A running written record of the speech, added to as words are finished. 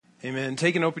Amen.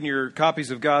 Take and open your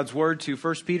copies of God's Word to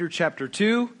 1 Peter chapter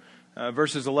 2,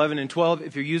 verses 11 and 12.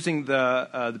 If you're using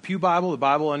the Pew Bible, the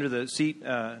Bible under the seat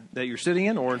that you're sitting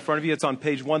in, or in front of you, it's on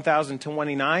page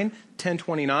 1029.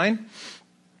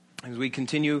 As we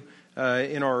continue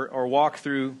in our walk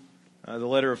through the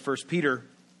letter of 1 Peter.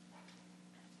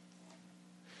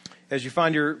 As you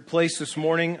find your place this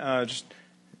morning, just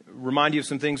remind you of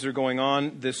some things that are going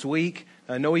on this week.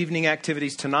 No evening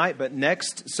activities tonight, but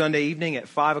next Sunday evening at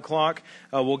 5 o'clock,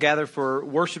 we'll gather for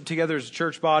worship together as a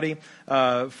church body,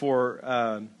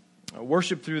 for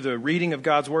worship through the reading of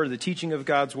God's Word, the teaching of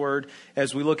God's Word,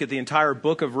 as we look at the entire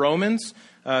book of Romans.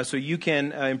 So you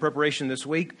can, in preparation this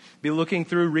week, be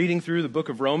reading through the book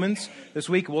of Romans. This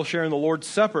week we'll share in the Lord's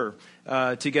Supper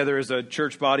together as a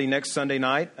church body next Sunday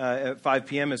night at 5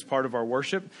 p.m. as part of our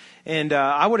worship. And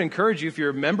I would encourage you, if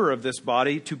you're a member of this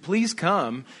body, to please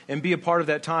come and be a part of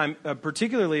that time,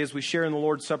 particularly as we share in the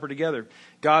Lord's Supper together.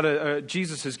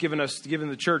 Jesus has given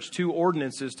the church two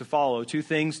ordinances to follow, two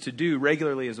things to do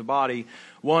regularly as a body.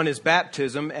 One is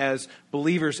baptism, as new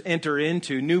believers enter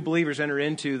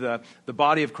into the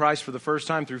body of Christ for the first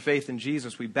time through faith in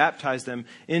Jesus. We baptize them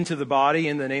into the body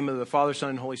in the name of the Father,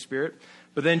 Son, and Holy Spirit.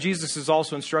 But then Jesus has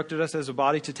also instructed us as a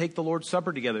body to take the Lord's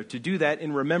Supper together, to do that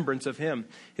in remembrance of Him,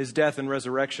 His death and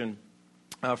resurrection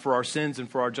for our sins and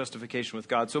for our justification with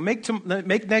God. So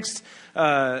make next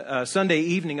Sunday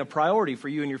evening a priority for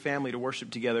you and your family to worship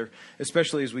together,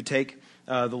 especially as we take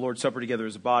the Lord's Supper together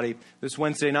as a body. This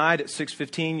Wednesday night at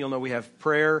 6:15, you'll know we have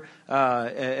prayer.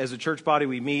 As a church body,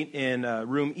 we meet in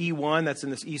room E1. That's in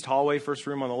this east hallway, first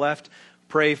room on the left.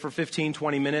 Pray for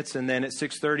 15-20 minutes, and then at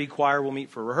 6:30, choir will meet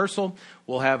for rehearsal.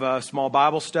 We'll have a small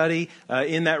Bible study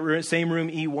in that same room,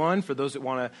 E1, for those that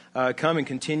want to come and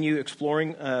continue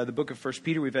exploring the book of 1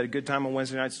 Peter. We've had a good time on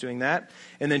Wednesday nights doing that.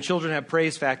 And then children have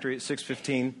Praise Factory at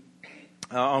 6:15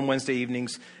 on Wednesday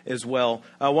evenings as well.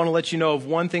 I want to let you know of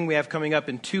one thing we have coming up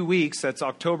in 2 weeks. That's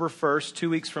October 1st, 2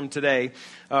 weeks from today.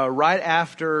 Right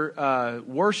after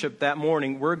worship that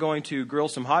morning, we're going to grill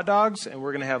some hot dogs, and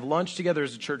we're going to have lunch together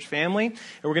as a church family.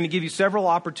 And we're going to give you several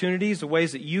opportunities, of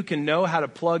ways that you can know how to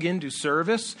plug into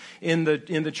service in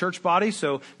the church body.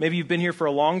 So maybe you've been here for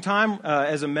a long time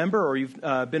as a member, or you've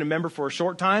been a member for a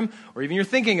short time, or even you're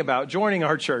thinking about joining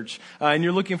our church, and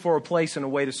you're looking for a place and a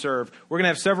way to serve. We're going to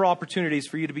have several opportunities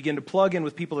for you to begin to plug in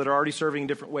with people that are already serving in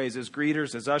different ways, as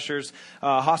greeters, as ushers,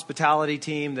 hospitality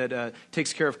team that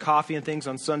takes care of coffee and things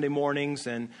on Sunday mornings.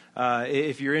 And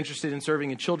if you're interested in serving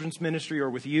in children's ministry or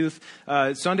with youth,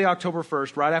 Sunday, October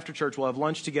 1st, right after church, we'll have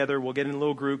lunch together. We'll get in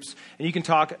little groups, and you can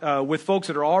talk with folks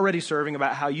that are already serving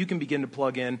about how you can begin to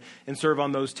plug in and serve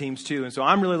on those teams too. And so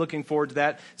I'm really looking forward to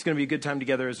that. It's going to be a good time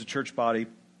together as a church body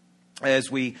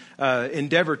as we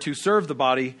endeavor to serve the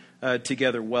body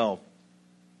together well.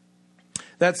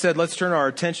 That said, let's turn our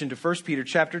attention to 1 Peter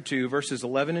chapter 2, verses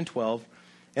 11 and 12.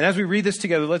 And as we read this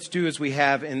together, let's do as we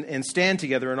have and stand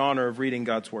together in honor of reading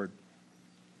God's Word.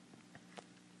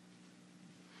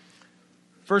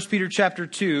 1 Peter chapter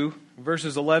 2,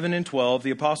 verses 11 and 12, the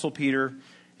Apostle Peter,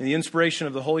 in the inspiration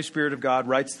of the Holy Spirit of God,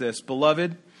 writes this: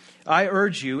 Beloved, I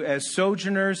urge you as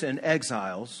sojourners and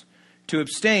exiles to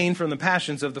abstain from the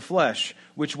passions of the flesh,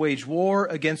 which wage war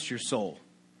against your soul.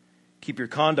 Keep your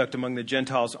conduct among the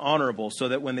Gentiles honorable, so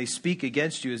that when they speak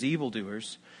against you as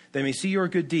evildoers, they may see your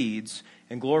good deeds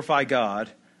and glorify God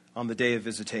on the day of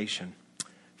visitation.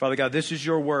 Father God, this is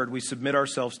your word. We submit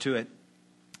ourselves to it.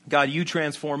 God, you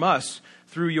transform us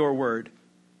through your word.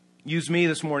 Use me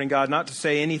this morning, God, not to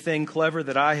say anything clever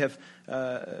that I have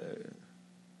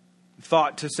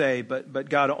thought to say, but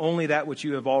God, only that which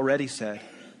you have already said,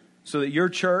 so that your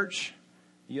church,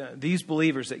 these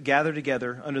believers that gather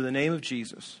together under the name of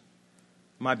Jesus,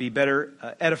 might be better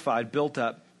edified, built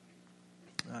up,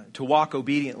 to walk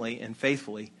obediently and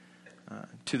faithfully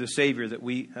to the Savior that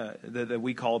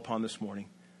we call upon this morning.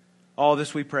 All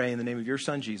this we pray in the name of your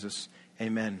Son, Jesus.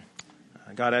 Amen.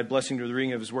 God, add blessing to the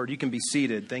reading of His Word. You can be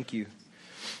seated. Thank you.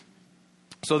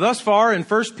 So thus far in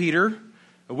 1 Peter,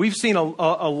 we've seen a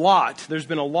lot. There's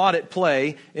been a lot at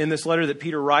play in this letter that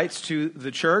Peter writes to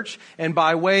the church. And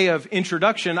by way of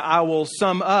introduction, I will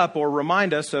sum up or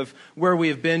remind us of where we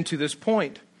have been to this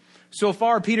point. So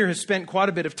far, Peter has spent quite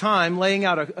a bit of time laying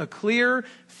out a clear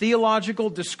theological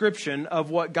description of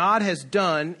what God has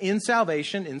done in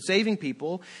salvation, in saving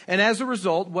people, and as a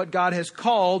result, what God has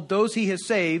called those He has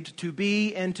saved to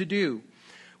be and to do.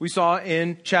 We saw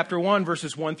in chapter 1,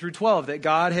 verses 1 through 12, that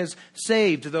God has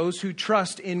saved those who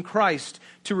trust in Christ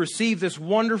to receive this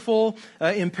wonderful,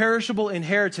 imperishable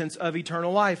inheritance of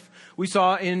eternal life. We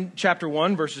saw in chapter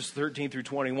 1, verses 13 through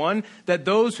 21, that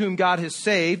those whom God has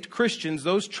saved, Christians,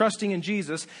 those trusting in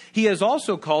Jesus, He has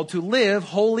also called to live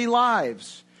holy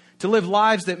lives, to live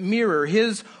lives that mirror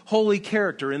His holy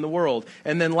character in the world.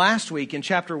 And then last week in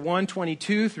chapter 1,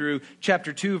 22 through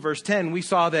chapter 2, verse 10, we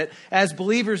saw that as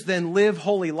believers then live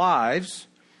holy lives,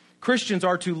 Christians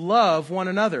are to love one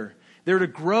another. They're to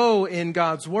grow in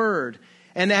God's Word.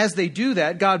 And as they do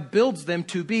that, God builds them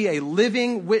to be a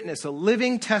living witness, a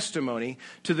living testimony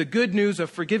to the good news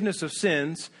of forgiveness of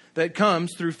sins that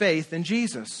comes through faith in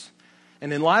Jesus.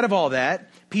 And in light of all that,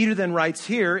 Peter then writes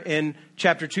here in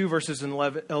chapter 2, verses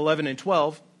 11 and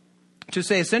 12, to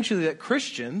say essentially that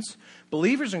Christians,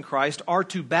 believers in Christ, are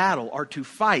to battle, are to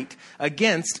fight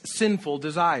against sinful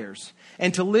desires,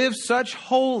 and to live such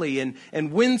holy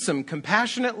and winsome,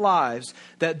 compassionate lives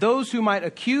that those who might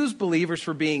accuse believers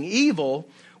for being evil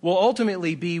will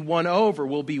ultimately be won over,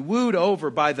 will be wooed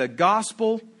over by the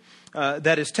gospel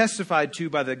that is testified to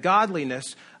by the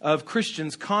godliness of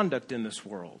Christians' conduct in this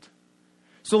world.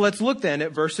 So let's look then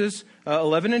at verses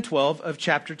 11 and 12 of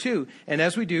chapter 2. And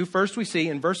as we do, first we see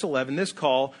in verse 11 this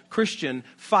call, Christian,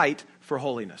 fight for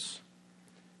holiness.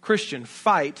 Christian,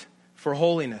 fight for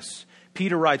holiness.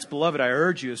 Peter writes, "Beloved, I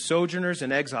urge you as sojourners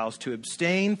and exiles to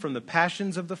abstain from the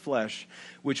passions of the flesh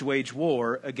which wage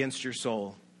war against your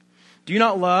soul." Do you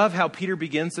not love how Peter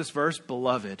begins this verse?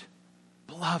 Beloved.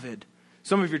 Beloved.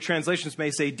 Some of your translations may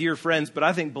say dear friends, but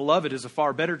I think beloved is a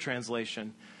far better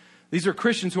translation. These are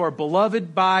Christians who are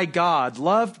beloved by God,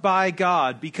 loved by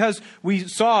God, because we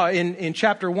saw in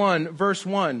chapter 1, verse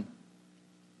 1,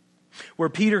 where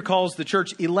Peter calls the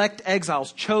church elect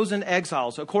exiles, chosen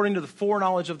exiles, according to the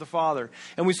foreknowledge of the Father.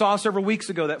 And we saw several weeks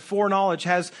ago that foreknowledge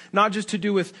has not just to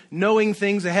do with knowing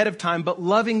things ahead of time, but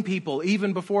loving people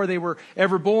even before they were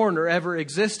ever born or ever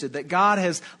existed. That God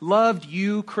has loved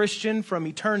you, Christian, from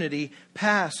eternity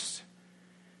past.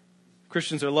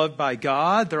 Christians are loved by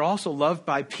God. They're also loved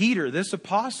by Peter, this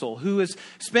apostle, who has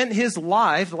spent his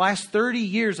life, the last 30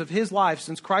 years of his life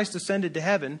since Christ ascended to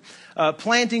heaven,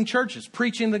 planting churches,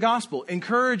 preaching the gospel,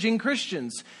 encouraging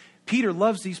Christians. Peter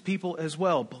loves these people as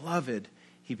well. Beloved,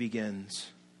 he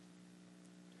begins.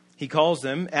 He calls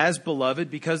them as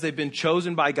beloved because they've been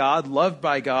chosen by God, loved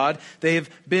by God. They have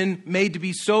been made to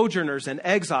be sojourners and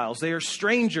exiles. They are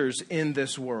strangers in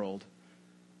this world.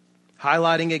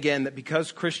 Highlighting again that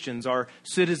because Christians are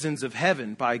citizens of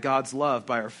heaven by God's love,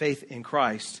 by our faith in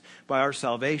Christ, by our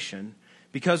salvation,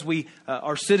 because we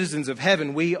are citizens of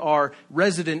heaven, we are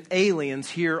resident aliens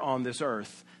here on this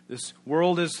earth. This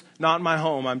world is not my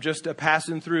home. I'm just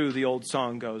passing through, the old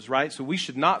song goes, right? So we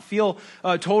should not feel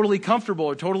totally comfortable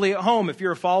or totally at home if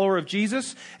you're a follower of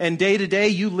Jesus and day to day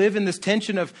you live in this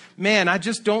tension of, man, I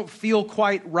just don't feel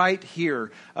quite right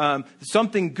here.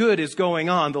 Something good is going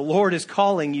on. The Lord is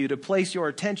calling you to place your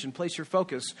attention, place your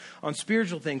focus on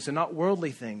spiritual things and not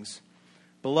worldly things.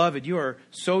 Beloved, you are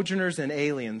sojourners and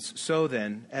aliens. So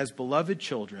then, as beloved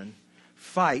children,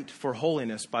 fight for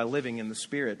holiness by living in the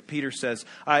Spirit. Peter says,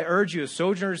 I urge you as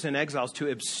sojourners and exiles to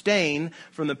abstain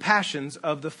from the passions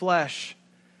of the flesh.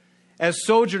 As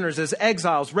sojourners, as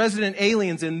exiles, resident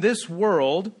aliens in this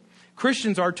world,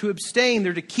 Christians are to abstain.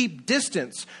 They're to keep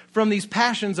distance from these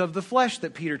passions of the flesh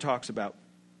that Peter talks about.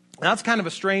 That's kind of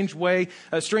a strange way,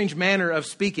 a strange manner of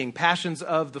speaking, passions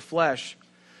of the flesh.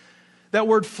 That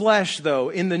word flesh, though,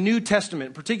 in the New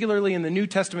Testament, particularly in the New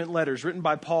Testament letters written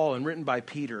by Paul and written by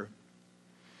Peter,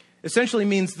 essentially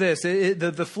means this.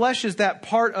 The flesh is that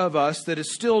part of us that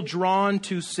is still drawn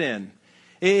to sin.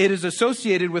 It is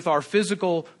associated with our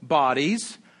physical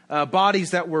bodies,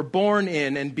 bodies that were born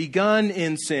in and begun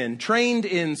in sin, trained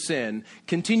in sin,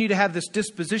 continue to have this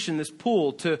disposition, this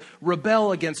pull to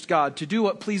rebel against God, to do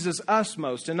what pleases us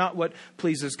most and not what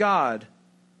pleases God.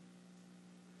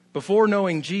 Before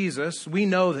knowing Jesus, we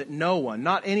know that no one,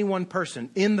 not any one person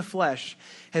in the flesh,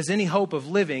 has any hope of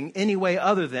living any way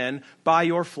other than by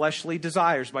your fleshly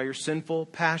desires, by your sinful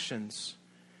passions.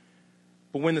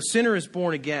 But when the sinner is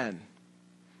born again,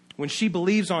 when she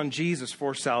believes on Jesus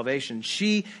for salvation,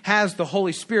 she has the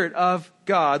Holy Spirit of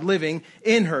God living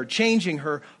in her, changing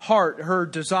her heart, her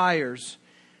desires.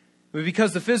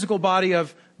 Because the physical body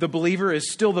of the believer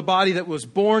is still the body that was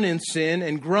born in sin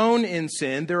and grown in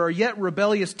sin, there are yet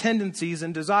rebellious tendencies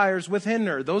and desires within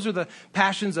her. Those are the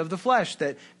passions of the flesh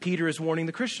that Peter is warning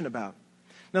the Christian about.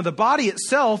 Now, the body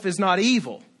itself is not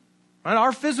evil. Right?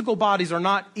 Our physical bodies are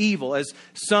not evil, as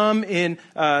some in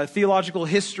theological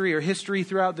history or history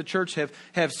throughout the church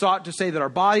have sought to say that our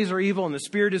bodies are evil and the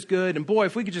spirit is good. And boy,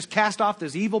 if we could just cast off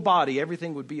this evil body,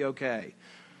 everything would be okay.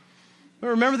 But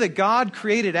remember that God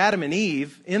created Adam and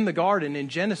Eve in the garden in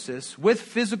Genesis with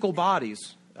physical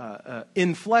bodies,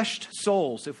 enfleshed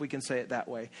souls, if we can say it that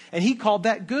way. And He called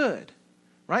that good.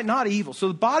 Right? Not evil. So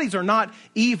the bodies are not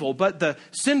evil, but the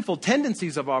sinful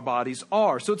tendencies of our bodies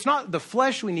are. So it's not the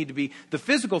flesh the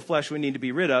physical flesh we need to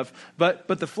be rid of, but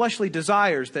the fleshly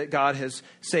desires that God has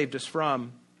saved us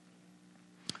from.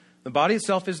 The body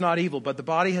itself is not evil, but the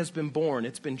body has been born.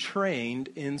 It's been trained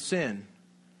in sin.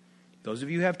 Those of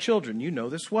you who have children, you know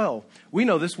this well. We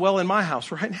know this well in my house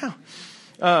right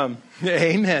now.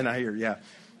 Amen, I hear, yeah.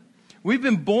 We've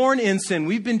been born in sin.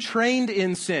 We've been trained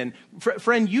in sin.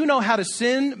 Friend, you know how to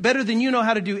sin better than you know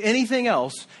how to do anything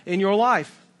else in your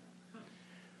life.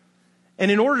 And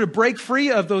in order to break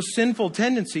free of those sinful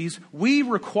tendencies, we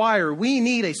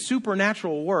need a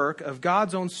supernatural work of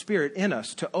God's own Spirit in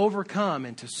us to overcome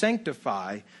and to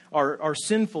sanctify our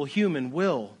sinful human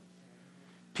will.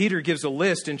 Peter gives a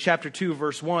list in chapter 2,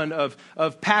 verse 1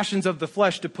 of passions of the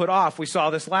flesh to put off. We saw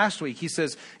this last week. He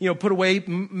says, put away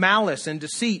malice and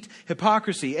deceit,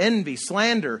 hypocrisy, envy,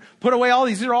 slander. Put away all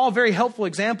these. These are all very helpful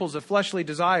examples of fleshly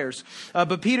desires.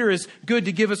 But Peter is good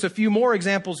to give us a few more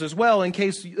examples as well in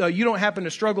case you don't happen to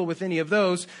struggle with any of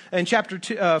those. In chapter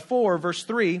 4, verse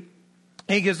 3,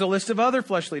 he gives a list of other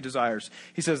fleshly desires.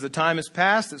 He says, the time is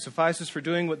past that suffices for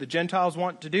doing what the Gentiles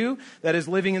want to do, that is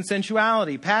living in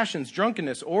sensuality, passions,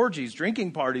 drunkenness, orgies,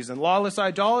 drinking parties, and lawless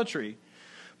idolatry.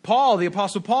 Paul, the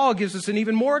Apostle Paul, gives us an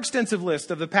even more extensive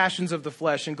list of the passions of the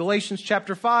flesh. In Galatians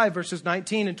chapter 5, verses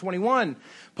 19 and 21,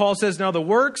 Paul says, now the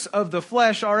works of the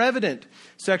flesh are evident: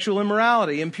 sexual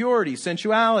immorality, impurity,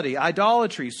 sensuality,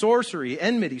 idolatry, sorcery,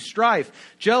 enmity, strife,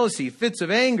 jealousy, fits of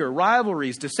anger,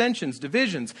 rivalries, dissensions,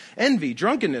 divisions, envy,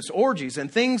 drunkenness, orgies,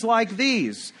 and things like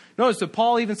these. Notice that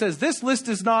Paul even says this list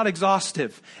is not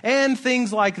exhaustive. And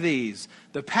things like these.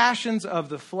 The passions of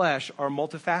the flesh are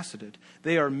multifaceted.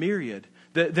 They are myriad.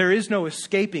 There is no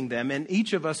escaping them, and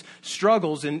each of us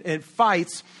struggles and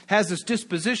fights, has this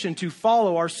disposition to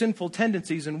follow our sinful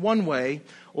tendencies in one way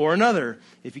or another.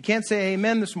 If you can't say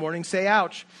amen this morning, say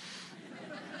ouch.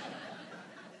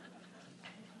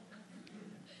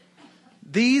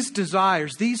 These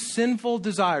desires, these sinful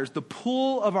desires, the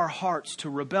pull of our hearts to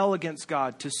rebel against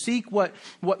God, to seek what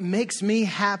makes me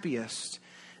happiest,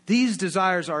 these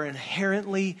desires are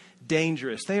inherently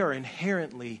dangerous. They are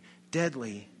inherently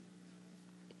deadly.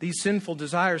 These sinful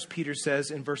desires, Peter says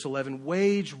in verse 11,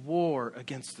 wage war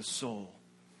against the soul.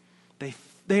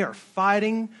 They are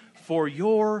fighting for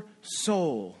your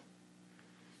soul.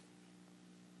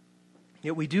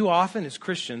 Yet we do often, as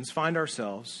Christians, find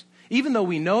ourselves, even though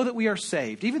we know that we are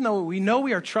saved, even though we know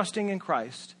we are trusting in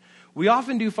Christ, we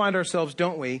often do find ourselves,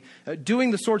 don't we,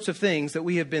 doing the sorts of things that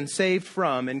we have been saved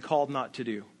from and called not to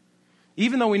do.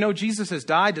 Even though we know Jesus has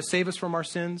died to save us from our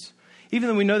sins, even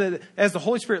though we know that as the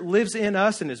Holy Spirit lives in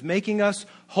us and is making us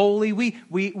holy, we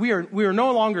are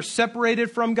no longer separated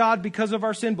from God because of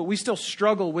our sin, but we still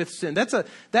struggle with sin.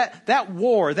 That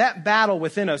war, that battle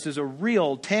within us is a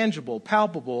real, tangible,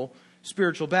 palpable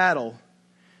spiritual battle.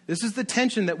 This is the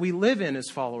tension that we live in as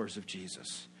followers of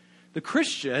Jesus. The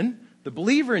Christian, the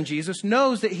believer in Jesus,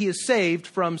 knows that he is saved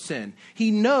from sin.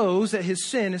 He knows that his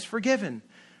sin is forgiven.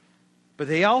 But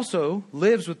he also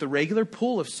lives with the regular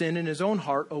pull of sin in his own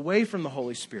heart away from the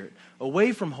Holy Spirit,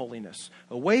 away from holiness,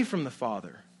 away from the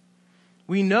Father.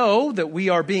 We know that we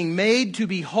are being made to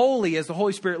be holy as the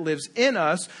Holy Spirit lives in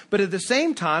us, but at the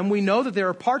same time, we know that there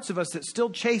are parts of us that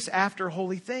still chase after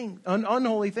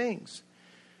unholy things.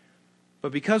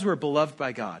 But because we're beloved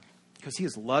by God, because He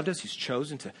has loved us, He's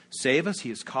chosen to save us, He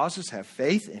has caused us to have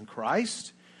faith in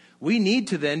Christ, we need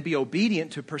to then be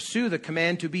obedient to pursue the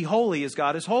command to be holy as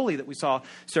God is holy that we saw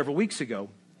several weeks ago,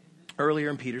 earlier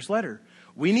in Peter's letter.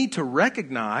 We need to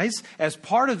recognize, as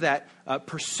part of that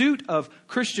pursuit of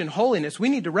Christian holiness, we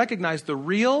need to recognize the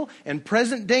real and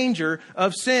present danger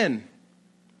of sin.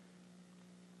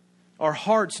 Our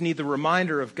hearts need the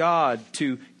reminder of God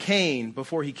to Cain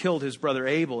before he killed his brother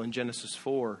Abel in Genesis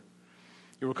 4.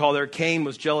 You recall there, Cain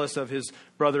was jealous of his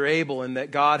brother Abel and that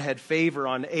God had favor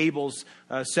on Abel's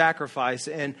sacrifice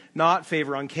and not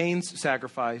favor on Cain's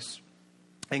sacrifice.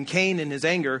 And Cain, in his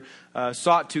anger,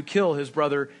 sought to kill his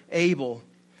brother Abel.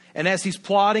 And as he's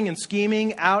plotting and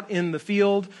scheming out in the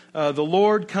field, the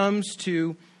Lord comes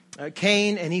to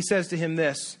Cain and he says to him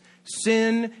this: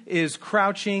 sin is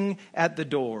crouching at the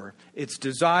door. Its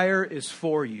desire is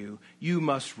for you. You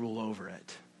must rule over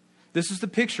it. This is the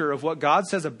picture of what God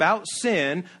says about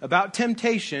sin, about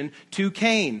temptation to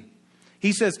Cain.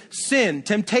 He says sin,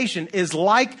 temptation, is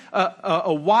like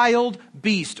a wild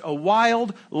beast, a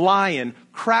wild lion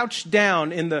crouched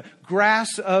down in the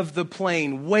grass of the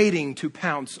plain, waiting to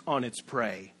pounce on its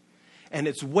prey. And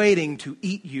it's waiting to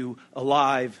eat you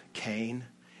alive, Cain.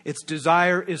 Its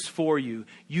desire is for you.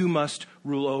 You must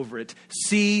rule over it.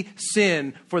 See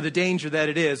sin for the danger that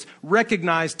it is.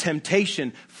 Recognize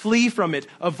temptation. Flee from it.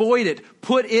 Avoid it.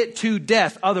 Put it to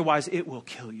death. Otherwise, it will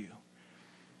kill you.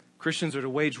 Christians are to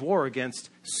wage war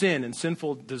against sin and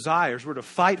sinful desires. We're to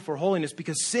fight for holiness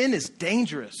because sin is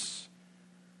dangerous.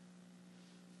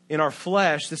 In our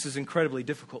flesh, this is incredibly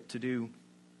difficult to do.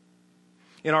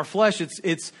 In our flesh,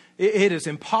 it is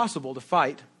impossible to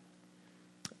fight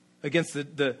against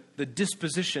the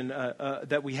disposition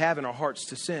that we have in our hearts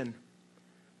to sin.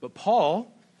 But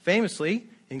Paul, famously,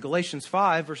 in Galatians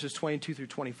 5, verses 22 through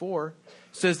 24,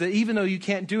 says that even though you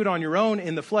can't do it on your own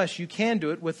in the flesh, you can do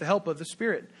it with the help of the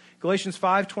Spirit. Galatians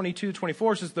 5, 22 to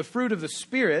 24 says, the fruit of the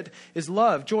Spirit is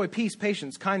love, joy, peace,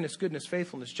 patience, kindness, goodness,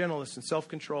 faithfulness, gentleness, and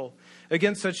self-control.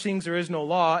 Against such things there is no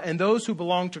law, and those who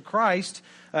belong to Christ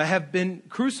have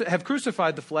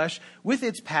crucified the flesh with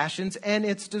its passions and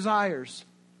its desires.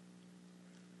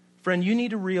 Friend, you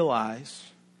need to realize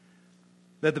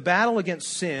that the battle against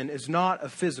sin is not a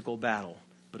physical battle,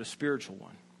 but a spiritual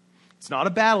one. It's not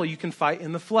a battle you can fight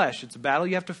in the flesh. It's a battle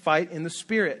you have to fight in the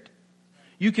Spirit.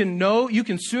 You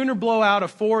can sooner blow out a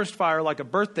forest fire like a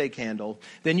birthday candle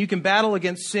than you can battle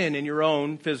against sin in your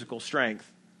own physical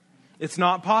strength. It's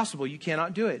not possible. You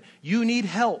cannot do it. You need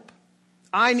help.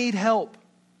 I need help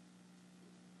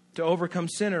to overcome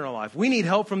sin in our life. We need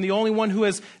help from the only one who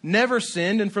has never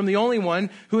sinned and from the only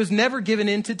one who has never given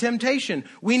in to temptation.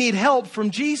 We need help from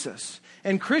Jesus.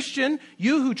 And Christian,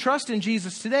 you who trust in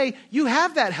Jesus today, you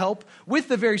have that help with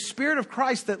the very Spirit of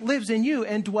Christ that lives in you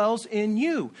and dwells in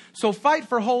you. So fight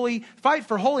for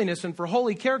holiness and for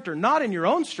holy character, not in your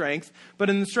own strength, but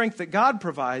in the strength that God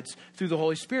provides through the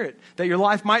Holy Spirit. That your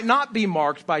life might not be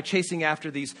marked by chasing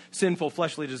after these sinful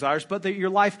fleshly desires, but that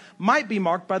your life might be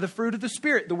marked by the fruit of the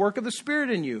Spirit, the work of the Spirit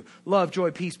in you. Love,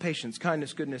 joy, peace, patience,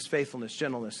 kindness, goodness, faithfulness,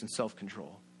 gentleness, and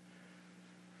self-control.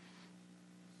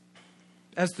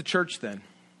 As the church, then,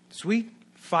 as we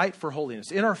fight for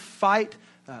holiness, in our fight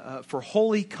for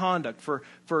holy conduct,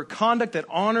 for conduct that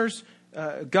honors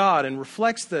God and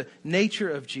reflects the nature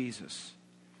of Jesus,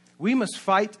 we must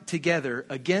fight together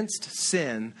against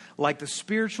sin like the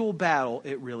spiritual battle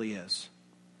it really is.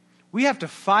 We have to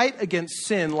fight against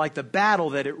sin like the battle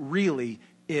that it really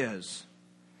is.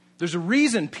 There's a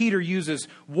reason Peter uses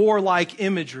warlike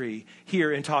imagery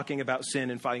here in talking about sin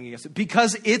and fighting against it,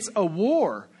 because it's a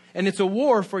war. And it's a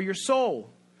war for your soul.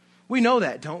 We know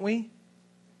that, don't we?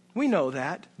 We know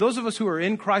that. Those of us who are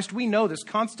in Christ, we know this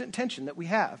constant tension that we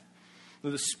have.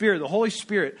 The Spirit, the Holy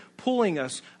Spirit, pulling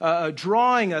us,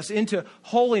 drawing us into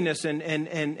holiness and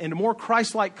a more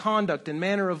Christ-like conduct and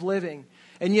manner of living.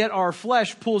 And yet our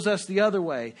flesh pulls us the other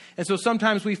way. And so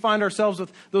sometimes we find ourselves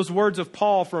with those words of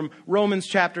Paul from Romans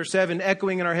chapter 7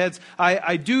 echoing in our heads.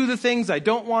 I do the things I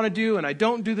don't want to do, and I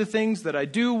don't do the things that I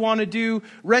do want to do.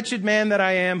 Wretched man that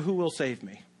I am, who will save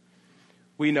me?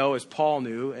 We know, as Paul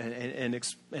knew and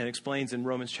explains in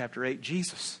Romans chapter 8,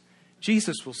 Jesus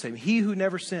will save me. He who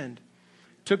never sinned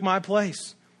took my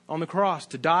place on the cross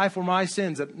to die for my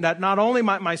sins, that not only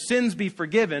might my sins be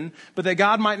forgiven, but that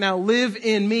God might now live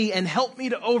in me and help me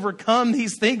to overcome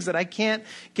these things that I can't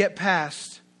get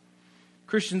past.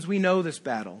 Christians, we know this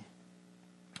battle.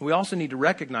 We also need to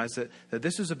recognize that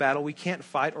this is a battle we can't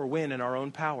fight or win in our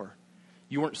own power.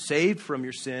 You weren't saved from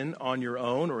your sin on your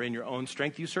own or in your own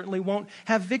strength. You certainly won't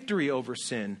have victory over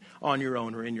sin on your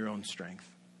own or in your own strength.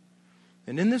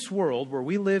 And in this world where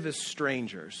we live as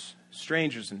strangers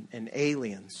and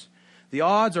aliens, the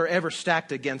odds are ever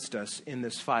stacked against us in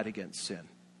this fight against sin.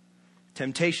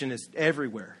 Temptation is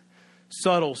everywhere.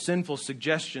 Subtle, sinful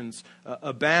suggestions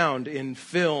abound in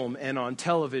film and on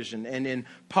television and in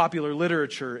popular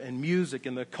literature and music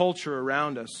and the culture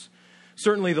around us.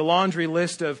 Certainly the laundry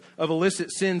list of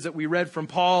illicit sins that we read from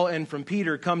Paul and from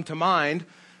Peter come to mind,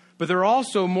 but there are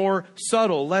also more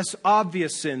subtle, less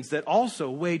obvious sins that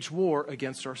also wage war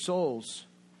against our souls.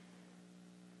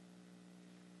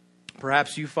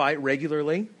 Perhaps you fight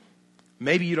regularly.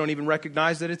 Maybe you don't even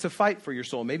recognize that it's a fight for your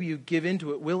soul. Maybe you give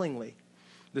into it willingly.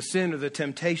 The sin or the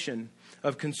temptation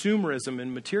of consumerism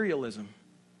and materialism.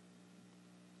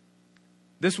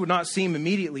 This would not seem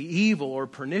immediately evil or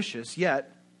pernicious,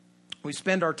 yet we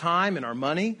spend our time and our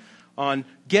money on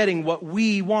getting what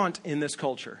we want in this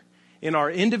culture. In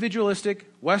our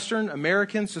individualistic Western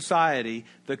American society,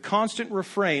 the constant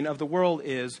refrain of the world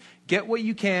is, get what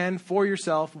you can for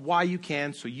yourself, why you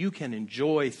can, so you can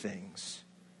enjoy things.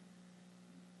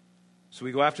 So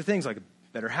we go after things like a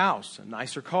better house, a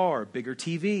nicer car, a bigger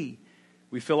TV.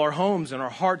 We fill our homes and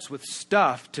our hearts with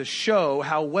stuff to show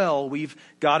how well we've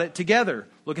got it together.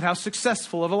 Look at how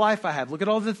successful of a life I have. Look at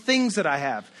all the things that I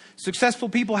have. Successful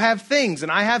people have things,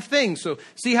 and I have things. So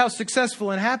see how successful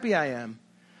and happy I am.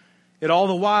 Yet all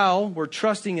the while, we're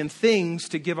trusting in things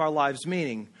to give our lives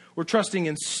meaning. We're trusting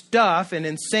in stuff and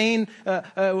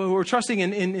we're trusting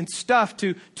in stuff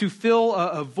to fill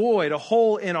a void, a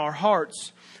hole in our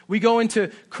hearts. We go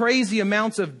into crazy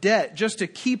amounts of debt just to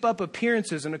keep up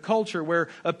appearances in a culture where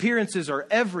appearances are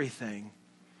everything.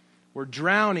 We're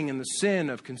drowning in the sin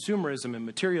of consumerism and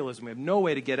materialism. We have no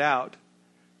way to get out.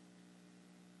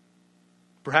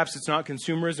 Perhaps it's not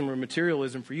consumerism or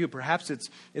materialism for you. Perhaps it's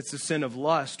the sin of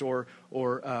lust or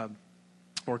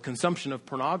consumption of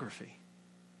pornography.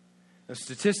 The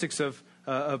statistics of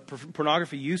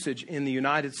pornography usage in the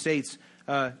United States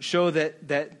show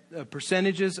that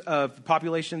percentages of the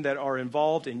population that are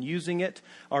involved in using it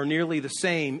are nearly the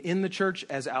same in the church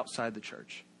as outside the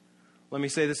church. Let me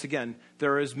say this again.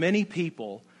 There are as many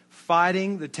people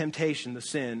fighting the temptation, the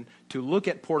sin, to look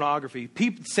at pornography.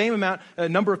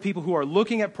 Number of people who are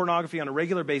looking at pornography on a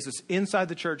regular basis inside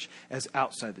the church as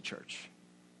outside the church.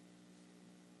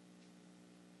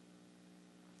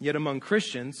 Yet among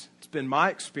Christians, it's been my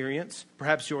experience,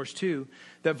 perhaps yours too,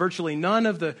 that virtually none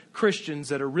of the Christians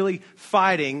that are really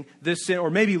fighting this sin, or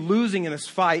maybe losing in this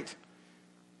fight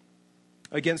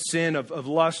against sin of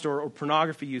lust or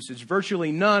pornography usage,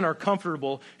 virtually none are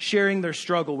comfortable sharing their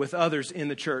struggle with others in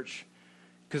the church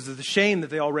because of the shame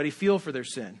that they already feel for their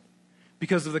sin,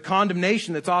 because of the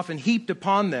condemnation that's often heaped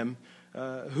upon them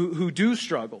who do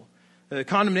struggle, the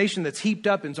condemnation that's heaped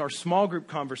up in our small group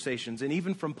conversations and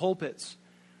even from pulpits.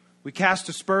 We cast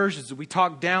aspersions, we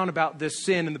talk down about this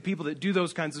sin and the people that do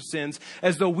those kinds of sins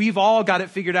as though we've all got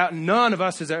it figured out and none of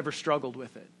us has ever struggled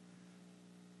with it.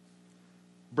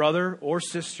 Brother or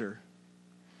sister,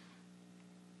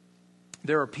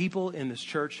 there are people in this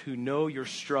church who know your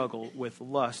struggle with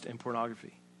lust and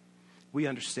pornography. We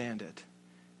understand it.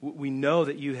 We know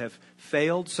that you have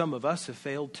failed. Some of us have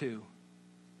failed too.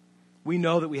 We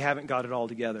know that we haven't got it all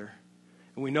together.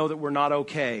 And we know that we're not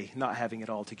okay not having it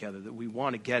all together, that we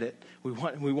want to get it. We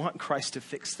want Christ to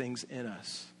fix things in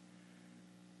us.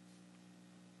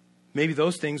 Maybe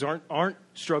those things aren't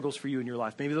struggles for you in your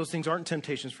life. Maybe those things aren't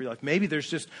temptations for your life. Maybe there's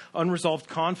just unresolved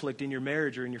conflict in your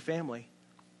marriage or in your family.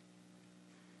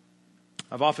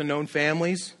 I've often known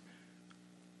families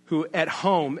who at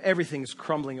home, everything's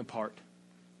crumbling apart.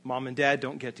 Mom and dad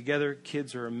don't get together.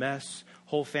 Kids are a mess.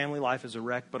 Whole family life is a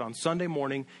wreck. But on Sunday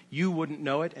morning, you wouldn't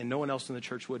know it and no one else in the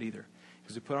church would either.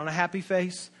 Because we put on a happy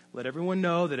face, let everyone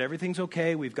know that everything's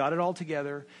okay, we've got it all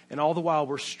together, and all the while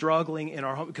we're struggling in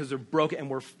our home because they're broken and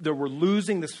we're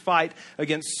losing this fight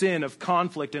against sin of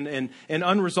conflict and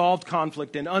unresolved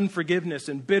conflict and unforgiveness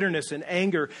and bitterness and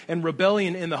anger and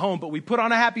rebellion in the home. But we put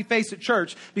on a happy face at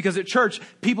church because at church,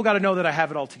 people got to know that I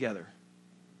have it all together.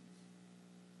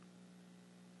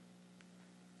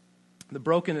 The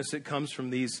brokenness that comes from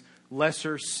these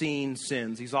lesser seen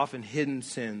sins, these often hidden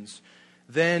sins,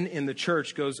 then in the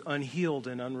church goes unhealed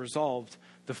and unresolved.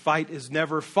 The fight is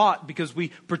never fought because we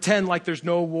pretend like there's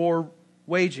no war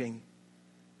waging.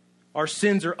 Our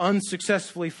sins are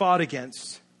unsuccessfully fought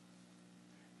against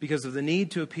because of the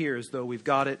need to appear as though we've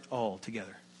got it all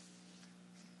together.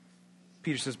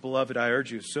 Peter says, "Beloved, I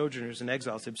urge you, sojourners and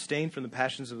exiles, abstain from the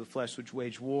passions of the flesh which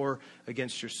wage war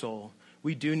against your soul."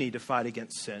 We do need to fight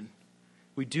against sin.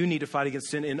 We do need to fight against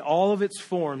sin in all of its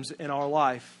forms in our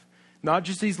life. Not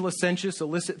just these licentious,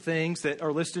 illicit things that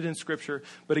are listed in Scripture,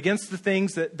 but against the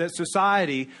things that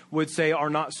society would say are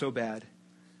not so bad.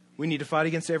 We need to fight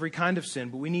against every kind of sin,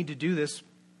 but we need to do this,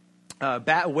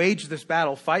 wage this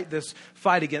battle, fight this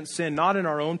fight against sin, not in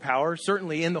our own power,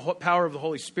 certainly in the power of the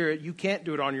Holy Spirit. You can't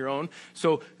do it on your own.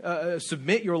 So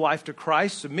submit your life to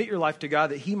Christ, submit your life to God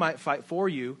that He might fight for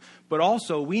you. But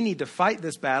also, we need to fight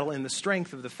this battle in the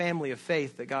strength of the family of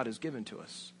faith that God has given to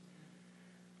us.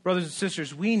 Brothers and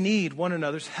sisters, we need one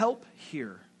another's help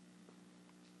here.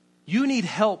 You need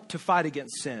help to fight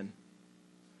against sin.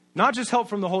 Not just help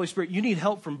from the Holy Spirit. You need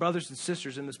help from brothers and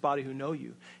sisters in this body who know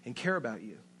you and care about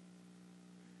you.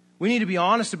 We need to be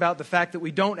honest about the fact that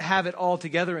we don't have it all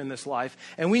together in this life.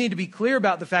 And we need to be clear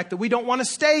about the fact that we don't want to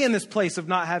stay in this place of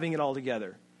not having it all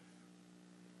together.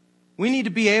 We need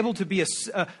to be able to be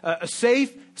a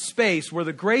safe space where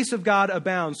the grace of God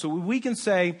abounds so we can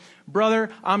say,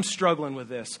 brother, I'm struggling with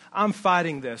this. I'm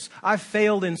fighting this. I've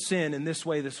failed in sin in this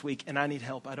way this week, and I need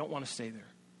help. I don't want to stay there.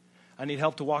 I need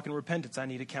help to walk in repentance. I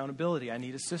need accountability. I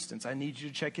need assistance. I need you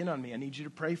to check in on me. I need you to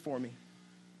pray for me.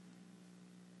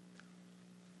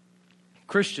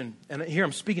 Christian, and here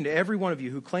I'm speaking to every one of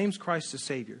you who claims Christ as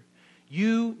Savior,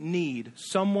 you need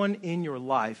someone in your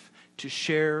life to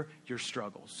share your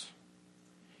struggles.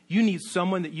 You need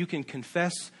someone that you can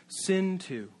confess sin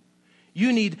to.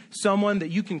 You need someone that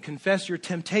you can confess your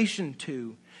temptation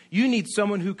to. You need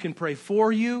someone who can pray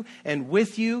for you and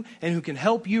with you and who can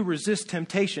help you resist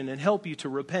temptation and help you to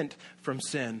repent from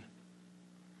sin.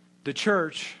 The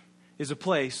church is a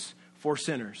place for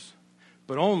sinners,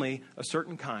 but only a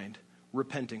certain kind,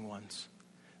 repenting ones.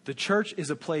 The church is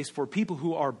a place for people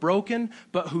who are broken,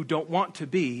 but who don't want to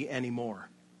be anymore.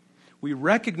 We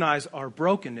recognize our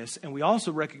brokenness, and we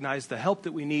also recognize the help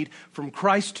that we need from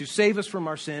Christ to save us from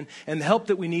our sin, and the help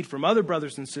that we need from other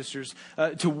brothers and sisters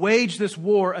to wage this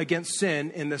war against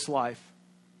sin in this life.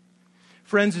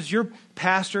 Friends, as your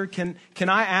pastor, can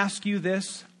I ask you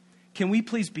this? Can we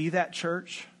please be that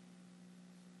church?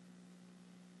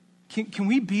 Can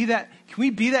we be that? Can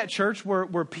we be that church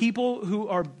where people who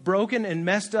are broken and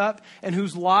messed up and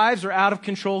whose lives are out of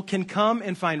control can come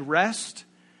and find rest?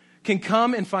 Can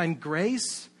come and find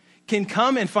grace, can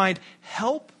come and find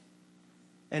help,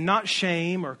 and not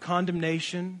shame or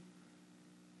condemnation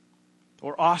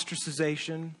or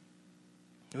ostracization.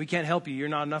 We can't help you. You're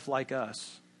not enough like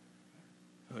us.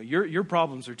 Your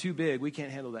problems are too big. We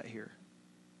can't handle that here.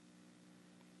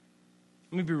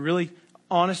 Let me be really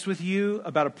honest with you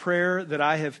about a prayer that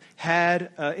I have had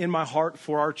in my heart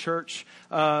for our church,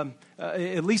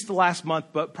 at least the last month,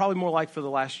 but probably more like for the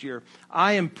last year.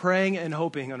 I am praying and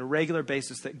hoping on a regular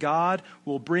basis that God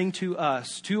will bring to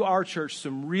us, to our church,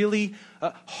 some really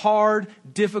hard,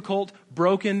 difficult,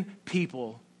 broken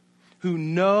people who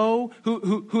know,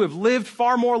 who have lived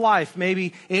far more life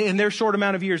maybe in their short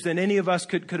amount of years than any of us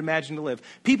could imagine to live.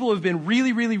 People who have been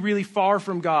really, really, really far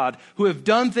from God, who have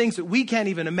done things that we can't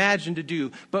even imagine to do,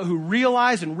 but who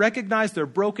realize and recognize their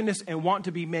brokenness and want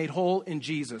to be made whole in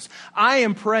Jesus. I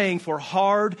am praying for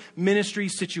hard ministry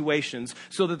situations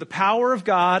so that the power of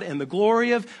God and the glory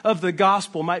of the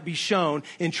gospel might be shown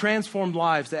in transformed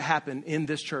lives that happen in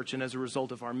this church and as a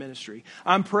result of our ministry.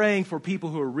 I'm praying for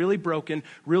people who are really broken,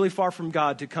 really far from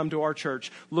God to come to our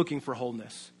church looking for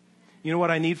wholeness. You know what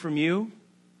I need from you?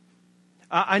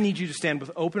 I need you to stand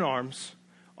with open arms,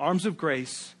 arms of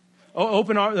grace,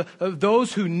 open arms of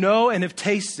those who know and have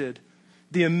tasted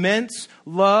the immense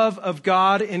love of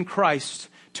God in Christ,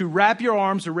 to wrap your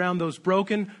arms around those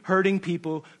broken, hurting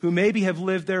people who maybe have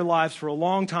lived their lives for a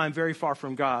long time very far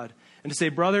from God, and to say,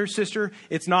 brother, sister,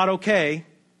 it's not okay,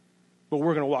 but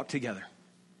we're going to walk together.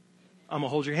 I'm going to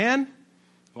hold your hand,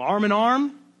 arm in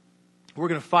arm. We're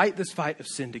going to fight this fight of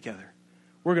sin together.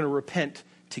 We're going to repent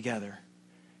together.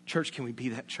 Church, can we be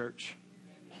that church?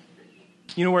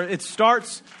 You know where it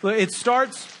starts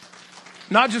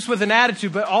not just with an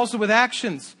attitude, but also with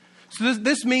actions. So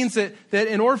this means that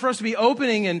in order for us to be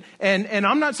opening and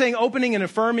I'm not saying opening and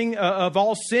affirming of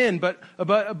all sin, but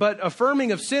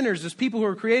affirming of sinners as people who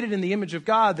are created in the image of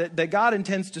God, that God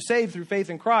intends to save through faith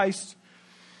in Christ.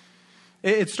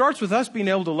 It starts with us being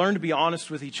able to learn to be honest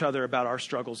with each other about our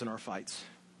struggles and our fights.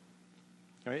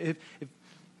 Right? If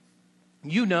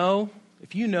you know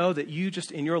that you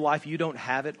just in your life, you don't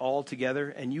have it all together,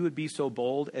 and you would be so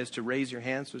bold as to raise your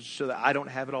hand so that I don't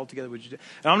have it all together, would you do?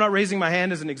 And I'm not raising my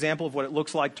hand as an example of what it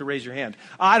looks like to raise your hand.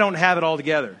 I don't have it all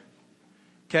together.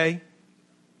 Okay?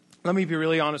 Let me be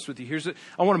really honest with you.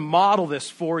 I want to model this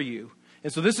for you.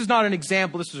 And so this is not an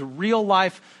example. This is a real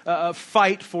life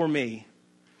fight for me.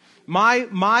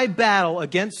 My battle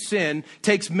against sin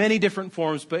takes many different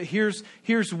forms, but here's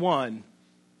one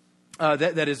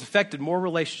that has affected more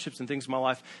relationships and things in my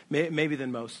life maybe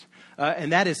than most,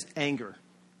 and that is anger.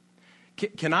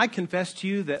 Can I confess to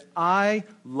you that I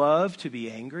love to be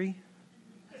angry?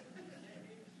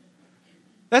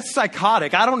 That's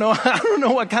psychotic. I don't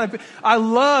know what kind of... I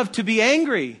love to be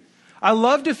angry. I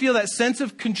love to feel that sense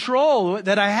of control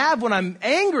that I have when I'm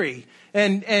angry.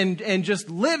 And just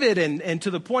livid and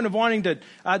to the point of wanting to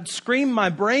scream my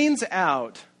brains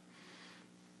out.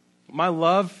 My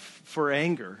love for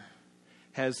anger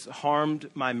has harmed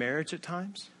my marriage at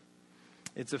times.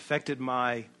 It's affected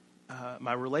my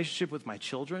relationship with my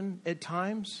children at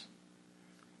times.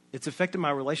 It's affected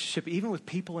my relationship even with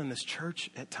people in this church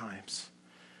at times.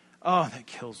 Oh, that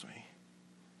kills me.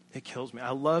 It kills me.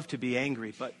 I love to be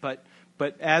angry, but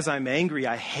as I'm angry,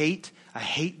 I hate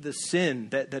the sin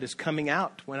that is coming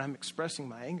out when I'm expressing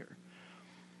my anger.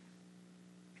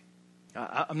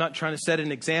 I'm not trying to set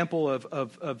an example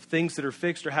of things that are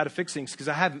fixed or how to fix things, because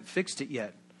I haven't fixed it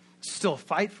yet. It's still a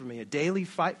fight for me, a daily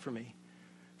fight for me.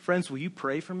 Friends, will you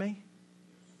pray for me?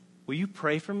 Will you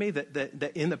pray for me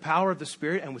that in the power of the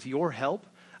Spirit and with your help,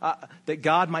 that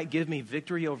God might give me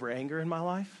victory over anger in my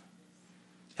life?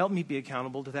 Help me be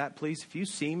accountable to that, please. If you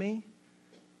see me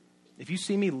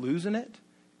losing it,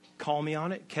 call me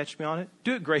on it, catch me on it.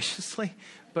 Do it graciously,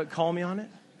 but call me on it.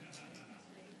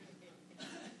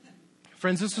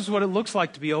 Friends, this is what it looks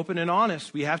like to be open and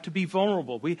honest. We have to be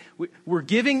vulnerable.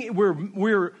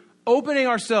 We're opening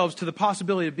ourselves to the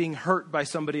possibility of being hurt by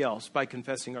somebody else by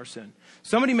confessing our sin.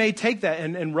 Somebody may take that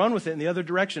and run with it in the other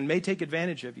direction, may take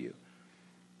advantage of you.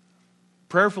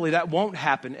 Prayerfully, that won't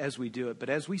happen as we do it. But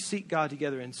as we seek God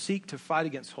together and seek to fight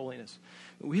against holiness,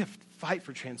 we have to fight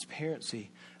for transparency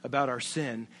about our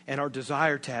sin and our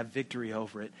desire to have victory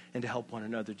over it and to help one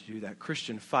another to do that.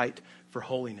 Christian, fight for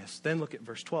holiness. Then look at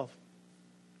verse 12.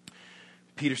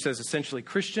 Peter says essentially,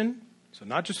 Christian, so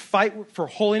not just fight for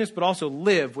holiness, but also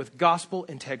live with gospel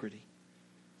integrity.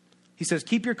 He says,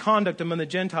 keep your conduct among the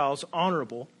Gentiles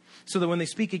honorable, so that when they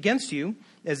speak against you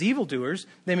as evildoers,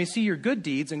 they may see your good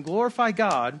deeds and glorify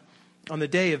God on the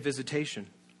day of visitation.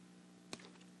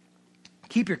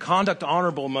 Keep your conduct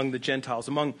honorable among the Gentiles,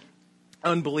 among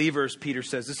unbelievers, Peter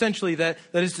says. Essentially, that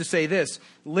is to say this: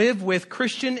 live with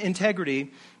Christian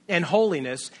integrity and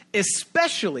holiness,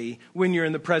 especially when you're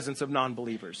in the presence of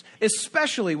non-believers,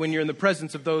 especially when you're in the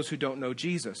presence of those who don't know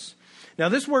Jesus. Now,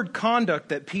 this word conduct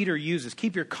that Peter uses,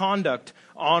 keep your conduct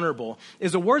honorable,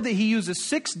 is a word that he uses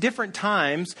 6 different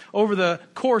times over the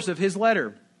course of his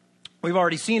letter. We've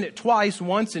already seen it twice,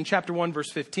 once in chapter 1,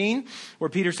 verse 15, where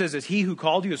Peter says, as he who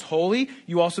called you is holy,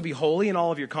 you also be holy in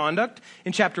all of your conduct.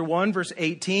 In chapter 1, verse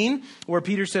 18, where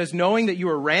Peter says, knowing that you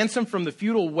are ransomed from the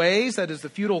futile ways, that is the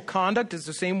futile conduct, is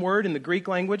the same word in the Greek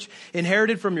language,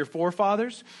 inherited from your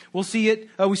forefathers. We see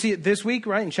it this week,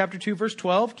 right, in chapter 2, verse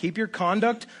 12, keep your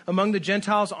conduct among the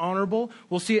Gentiles honorable.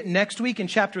 We'll see it next week in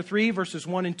chapter 3, verses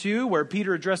 1 and 2, where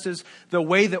Peter addresses the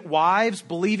way that wives,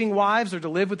 believing wives, are to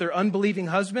live with their unbelieving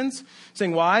husbands,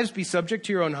 saying, wives, be subject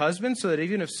to your own husbands, so that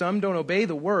even if some don't obey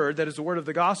the word, that is the word of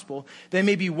the gospel, they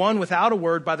may be won without a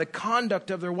word by the conduct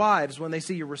of their wives when they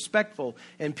see your respectful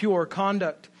and pure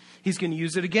conduct. He's going to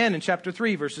use it again in chapter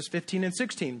 3, verses 15 and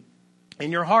 16.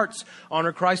 In your hearts,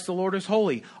 honor Christ the Lord as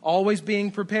holy, always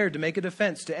being prepared to make a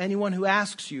defense to anyone who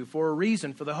asks you for a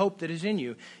reason for the hope that is in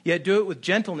you. Yet do it with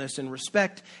gentleness and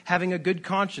respect, having a good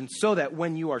conscience, so that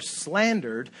when you are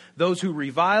slandered, those who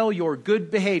revile your good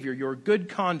behavior, your good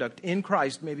conduct in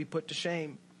Christ may be put to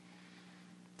shame.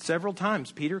 Several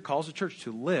times, Peter calls the church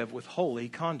to live with holy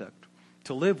conduct,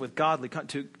 to live with godly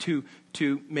conduct, to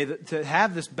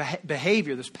have this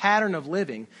behavior, this pattern of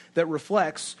living that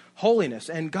reflects holiness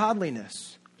and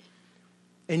godliness.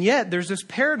 And yet, there's this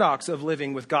paradox of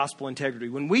living with gospel integrity.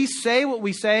 When we say what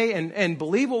we say and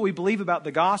believe what we believe about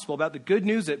the gospel, about the good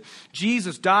news that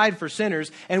Jesus died for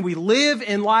sinners, and we live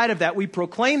in light of that, we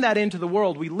proclaim that into the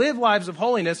world, we live lives of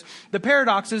holiness, the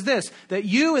paradox is this: that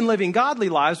you, in living godly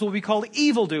lives, will be called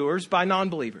evildoers by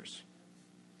non-believers.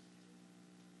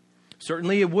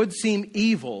 Certainly it would seem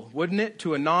evil, wouldn't it,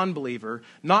 to a non-believer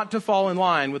not to fall in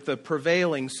line with the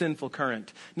prevailing sinful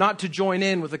current, not to join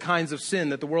in with the kinds of sin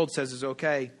that the world says is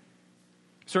okay.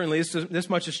 Certainly this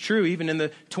much is true even in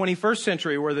the 21st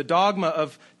century, where the dogma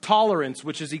of tolerance,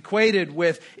 which is equated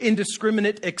with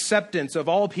indiscriminate acceptance of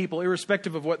all people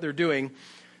irrespective of what they're doing,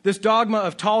 this dogma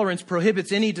of tolerance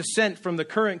prohibits any dissent from the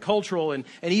current cultural and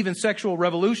even sexual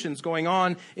revolutions going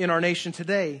on in our nation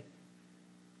today.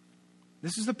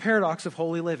 This is the paradox of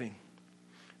holy living,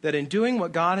 that in doing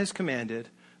what God has commanded,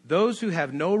 those who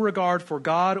have no regard for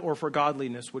God or for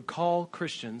godliness would call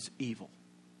Christians evil.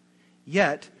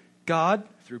 Yet, God,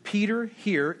 through Peter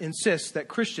here, insists that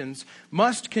Christians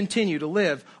must continue to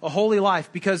live a holy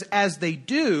life, because as they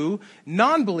do,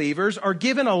 non-believers are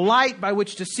given a light by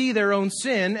which to see their own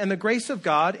sin and the grace of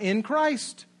God in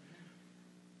Christ.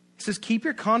 It says, keep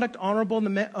your conduct honorable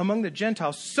among the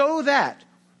Gentiles, so that,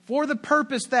 for the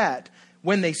purpose that,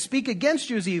 when they speak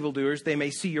against you as evildoers, they may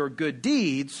see your good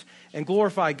deeds and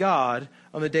glorify God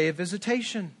on the day of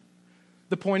visitation.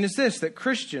 The point is this, that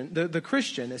the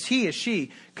Christian, as he, as she,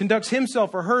 conducts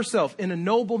himself or herself in a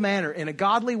noble manner, in a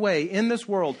godly way in this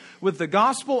world, with the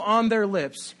gospel on their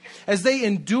lips, as they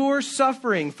endure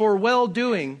suffering for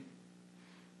well-doing,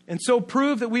 and so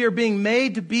prove that we are being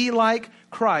made to be like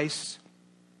Christ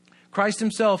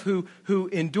himself, who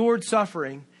endured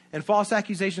suffering and false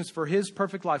accusations for his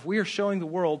perfect life. We are showing the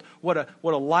world what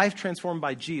a life transformed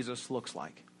by Jesus looks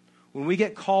like. When we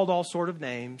get called all sort of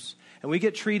names and we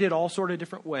get treated all sort of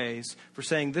different ways for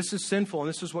saying this is sinful and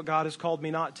this is what God has called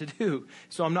me not to do,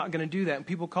 so I'm not going to do that. And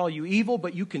people call you evil,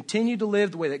 but you continue to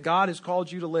live the way that God has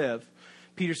called you to live.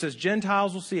 Peter says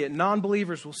Gentiles will see it,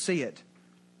 non-believers will see it.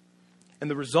 And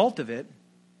the result of it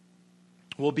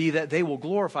will be that they will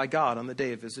glorify God on the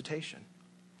day of visitation.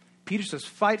 Peter says,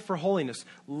 fight for holiness.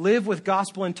 Live with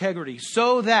gospel integrity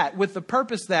so that, with the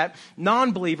purpose that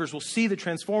non-believers will see the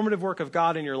transformative work of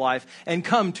God in your life and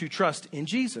come to trust in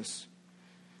Jesus.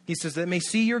 He says that they may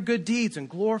see your good deeds and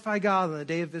glorify God on the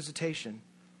day of visitation.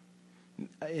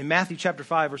 In Matthew chapter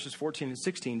 5, verses 14 and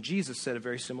 16, Jesus said a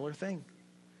very similar thing.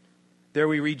 There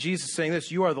we read Jesus saying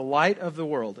this, "You are the light of the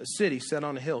world. A city set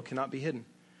on a hill cannot be hidden.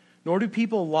 Nor do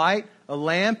people light a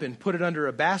lamp and put it under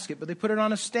a basket, but they put it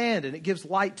on a stand, and it gives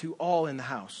light to all in the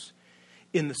house.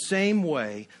 In the same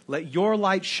way, let your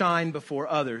light shine before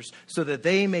others, so that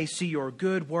they may see your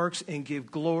good works and give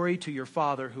glory to your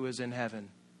Father who is in heaven."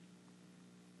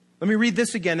 Let me read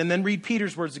this again and then read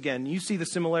Peter's words again. You see the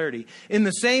similarity. In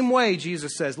the same way,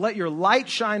 Jesus says, let your light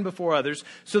shine before others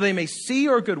so they may see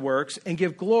your good works and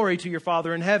give glory to your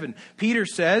Father in heaven. Peter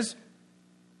says,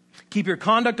 keep your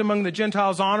conduct among the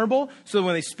Gentiles honorable, so that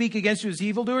when they speak against you as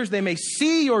evildoers, they may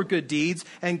see your good deeds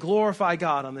and glorify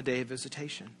God on the day of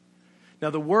visitation. Now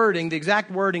the wording, the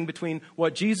exact wording between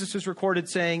what Jesus is recorded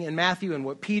saying in Matthew and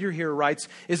what Peter here writes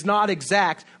is not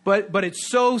exact, but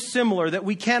it's so similar that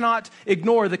we cannot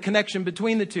ignore the connection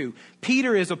between the two.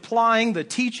 Peter is applying the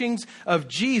teachings of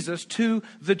Jesus to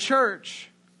the church.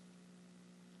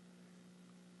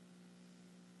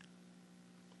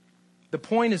 The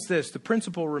point is this, the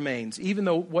principle remains, even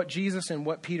though what Jesus and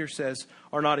what Peter says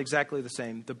are not exactly the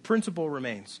same, the principle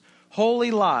remains.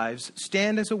 Holy lives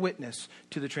stand as a witness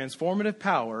to the transformative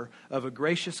power of a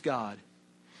gracious God.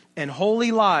 And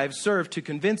holy lives serve to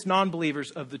convince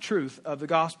non-believers of the truth of the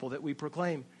gospel that we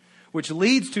proclaim, which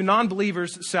leads to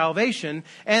non-believers' salvation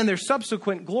and their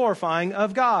subsequent glorifying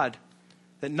of God.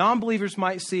 That non-believers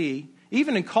might see,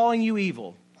 even in calling you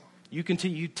evil, you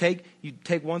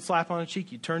take one slap on the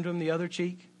cheek, you turn to them the other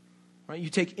cheek. Right? You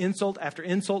take insult after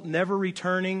insult, never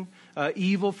returning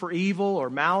evil for evil or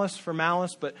malice for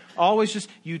malice, but always just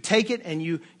you take it and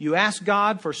you ask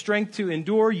God for strength to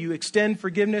endure. You extend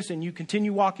forgiveness and you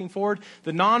continue walking forward.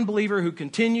 The non-believer who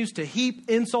continues to heap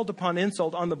insult upon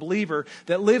insult on the believer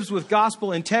that lives with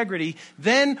gospel integrity,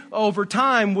 then over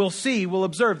time we'll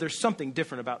observe there's something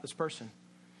different about this person.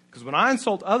 Because when I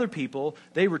insult other people,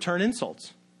 they return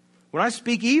insults. When I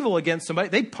speak evil against somebody,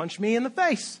 they punch me in the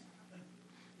face.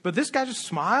 But this guy just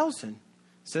smiles and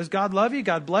says, God love you,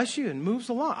 God bless you, and moves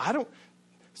along.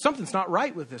 Something's not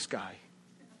right with this guy.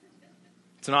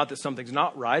 It's not that something's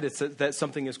not right. It's that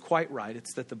something is quite right.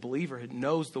 It's that the believer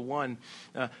knows the one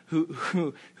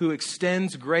who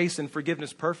extends grace and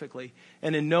forgiveness perfectly.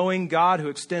 And in knowing God who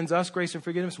extends us grace and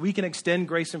forgiveness, we can extend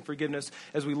grace and forgiveness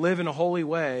as we live in a holy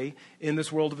way in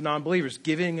this world of non-believers,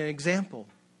 giving an example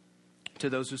to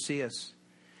those who see us.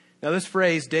 Now this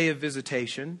phrase, day of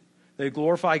visitation, they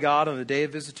glorify God on the day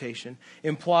of visitation,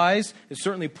 implies, is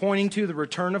certainly pointing to the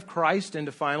return of Christ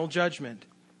into final judgment.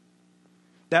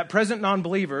 That present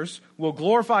non-believers will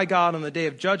glorify God on the day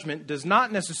of judgment does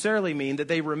not necessarily mean that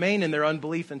they remain in their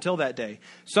unbelief until that day.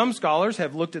 Some scholars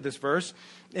have looked at this verse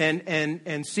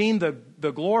and seen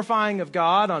the glorifying of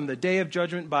God on the day of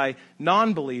judgment by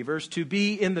non-believers to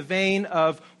be in the vein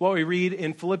of what we read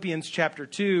in Philippians chapter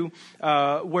 2,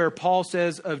 where Paul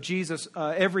says of Jesus,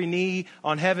 every knee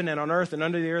on heaven and on earth and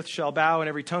under the earth shall bow, and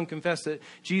every tongue confess that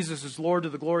Jesus is Lord to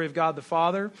the glory of God the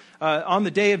Father. On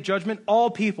the day of judgment, all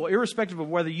people, irrespective of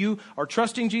whether you are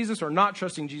trusting Jesus or not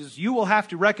trusting Jesus, you will have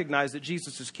to recognize that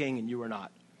Jesus is King and you are not.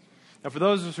 Now, for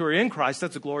those of us who are in Christ,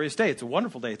 that's a glorious day. It's a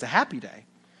wonderful day. It's a happy day.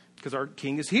 Because our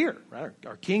King is here, right?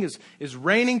 Our King is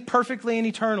reigning perfectly and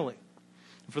eternally.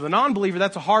 For the non-believer,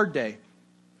 that's a hard day.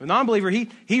 The non-believer,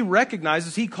 he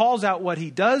recognizes, he calls out what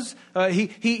he does.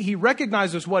 He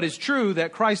recognizes what is true,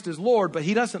 that Christ is Lord, but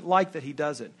he doesn't like that he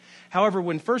does it. However,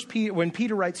 when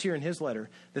Peter writes here in his letter,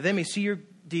 that they may see your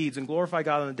deeds and glorify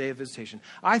God on the day of visitation,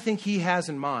 I think he has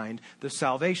in mind the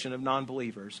salvation of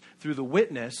non-believers through the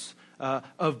witness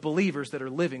of believers that are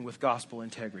living with gospel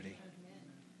integrity.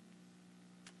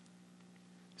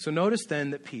 So notice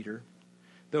then that Peter,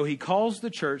 though he calls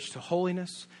the church to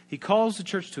holiness, he calls the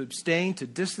church to abstain, to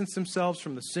distance themselves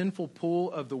from the sinful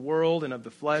pull of the world and of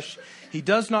the flesh, he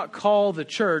does not call the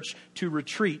church to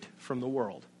retreat from the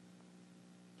world.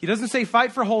 He doesn't say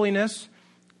fight for holiness,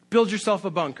 build yourself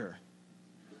a bunker.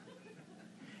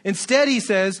 Instead, he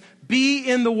says, be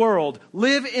in the world,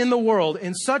 live in the world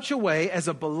in such a way as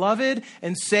a beloved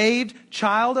and saved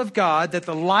child of God, that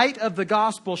the light of the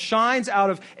gospel shines out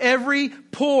of every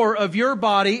pore of your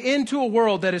body into a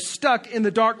world that is stuck in the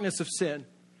darkness of sin.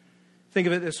 Think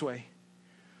of it this way.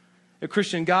 A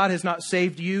Christian, God has not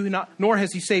saved you, nor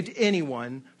has he saved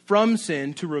anyone from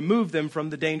sin to remove them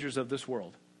from the dangers of this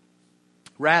world.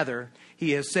 Rather,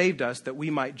 he has saved us that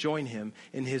we might join him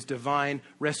in his divine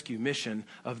rescue mission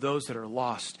of those that are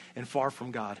lost and far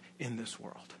from God in this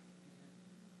world.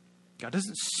 God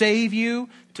doesn't save you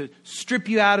to strip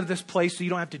you out of this place so you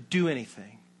don't have to do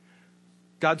anything.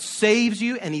 God saves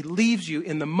you and he leaves you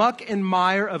in the muck and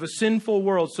mire of a sinful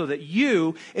world so that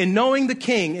you, in knowing the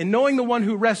King, in knowing the one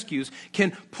who rescues,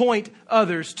 can point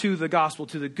others to the gospel,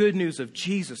 to the good news of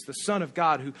Jesus, the Son of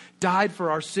God, who died for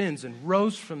our sins and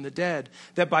rose from the dead.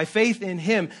 That by faith in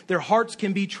him, their hearts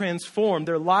can be transformed,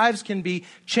 their lives can be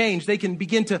changed. They can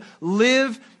begin to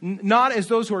live not as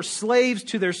those who are slaves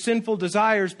to their sinful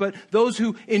desires, but those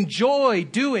who enjoy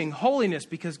doing holiness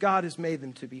because God has made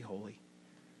them to be holy.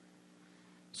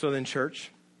 So then,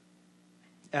 church,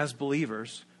 as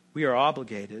believers, we are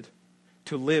obligated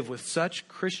to live with such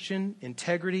Christian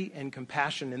integrity and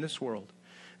compassion in this world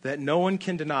that no one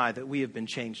can deny that we have been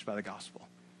changed by the gospel.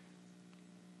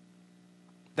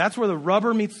 That's where the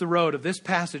rubber meets the road of this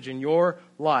passage in your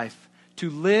life. To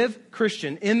live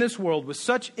Christian in this world with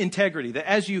such integrity that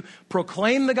as you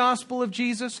proclaim the gospel of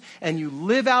Jesus and you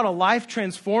live out a life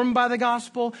transformed by the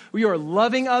gospel, where you are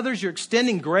loving others, you're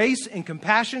extending grace and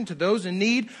compassion to those in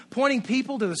need, pointing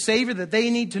people to the Savior that they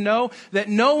need to know, that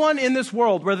no one in this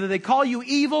world, whether they call you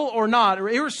evil or not, or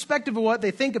irrespective of what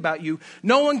they think about you,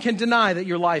 no one can deny that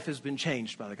your life has been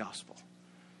changed by the gospel.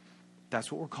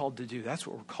 That's what we're called to do. That's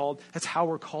how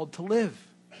we're called to live.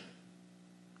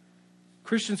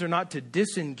 Christians are not to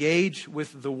disengage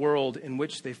with the world in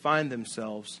which they find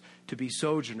themselves, to be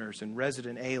sojourners and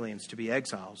resident aliens, to be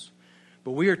exiles.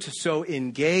 But we are to so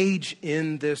engage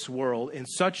in this world in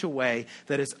such a way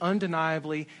that is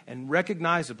undeniably and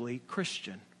recognizably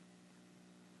Christian.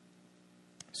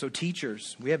 So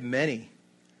teachers, we have many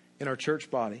in our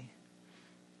church body.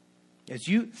 As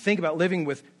you think about living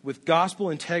with gospel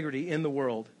integrity in the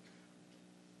world,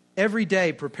 every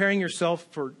day, preparing yourself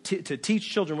to teach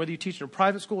children, whether you teach in a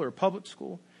private school or a public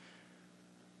school,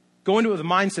 go into it with a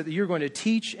mindset that you're going to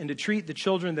teach and to treat the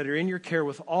children that are in your care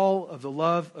with all of the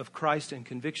love of Christ and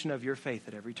conviction of your faith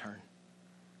at every turn.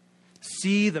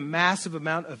 See the massive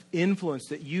amount of influence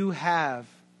that you have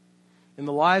in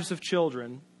the lives of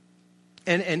children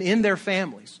and in their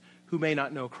families who may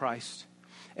not know Christ.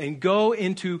 And go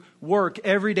into work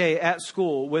every day at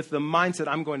school with the mindset,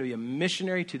 I'm going to be a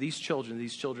missionary to these children,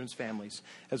 these children's families,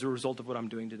 as a result of what I'm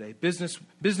doing today.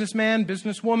 Businessman,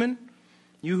 businesswoman,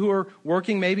 you who are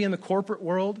working maybe in the corporate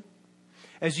world,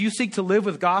 as you seek to live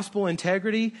with gospel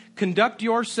integrity, conduct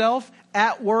yourself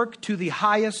at work to the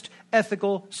highest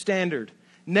ethical standard.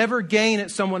 Never gain at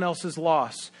someone else's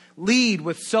loss. Lead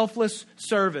with selfless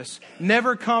service.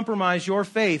 Never compromise your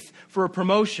faith for a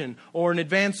promotion or an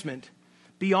advancement.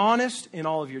 Be honest in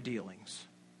all of your dealings.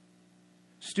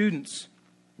 Students,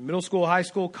 middle school, high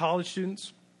school, college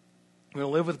students, we're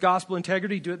going to live with gospel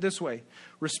integrity. Do it this way.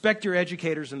 Respect your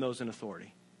educators and those in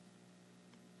authority.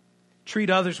 Treat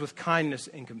others with kindness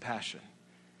and compassion,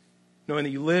 knowing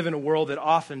that you live in a world that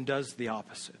often does the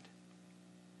opposite.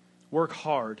 Work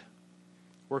hard.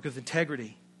 Work with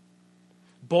integrity.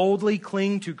 Boldly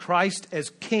cling to Christ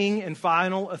as King and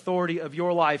final authority of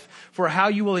your life for how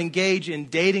you will engage in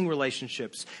dating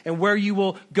relationships and where you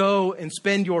will go and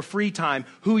spend your free time,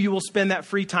 who you will spend that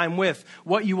free time with,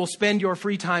 what you will spend your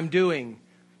free time doing.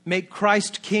 Make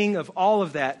Christ King of all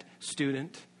of that,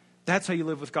 student. That's how you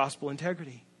live with gospel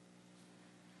integrity.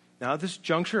 Now, at this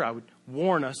juncture, I would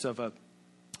warn us of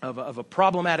a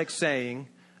problematic saying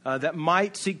that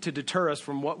might seek to deter us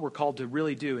from what we're called to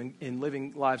really do in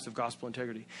living lives of gospel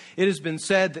integrity. It has been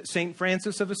said that St.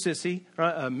 Francis of Assisi,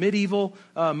 a medieval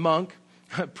monk,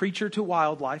 a preacher to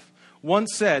wildlife,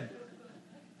 once said,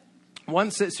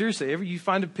 seriously, you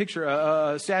find a picture,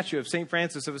 a statue of St.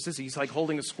 Francis of Assisi, he's like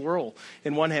holding a squirrel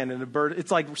in one hand and a bird. It's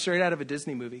like straight out of a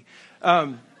Disney movie.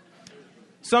 Some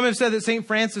have said that St.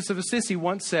 Francis of Assisi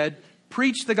once said,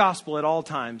 preach the gospel at all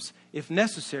times. If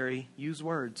necessary, use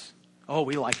words. Oh,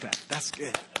 we like that. That's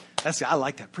good. I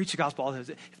like that. Preach the gospel all the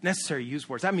time. If necessary, use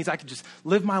words. That means I can just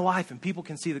live my life and people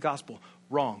can see the gospel.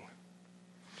 Wrong.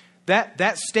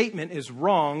 That statement is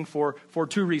wrong for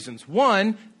two reasons.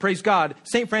 One, praise God,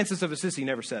 St. Francis of Assisi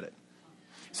never said it.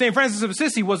 St. Francis of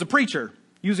Assisi was a preacher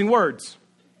using words.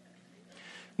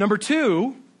 Number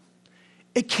two,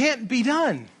 it can't be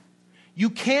done. You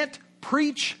can't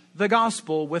preach the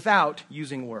gospel without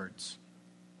using words.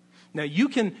 Now, you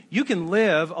can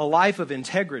live a life of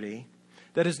integrity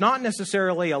that is not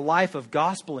necessarily a life of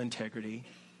gospel integrity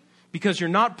because you're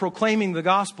not proclaiming the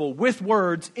gospel with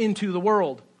words into the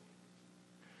world.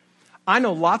 I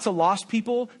know lots of lost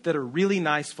people that are really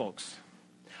nice folks.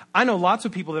 I know lots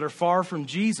of people that are far from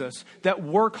Jesus that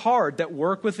work hard, that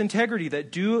work with integrity, that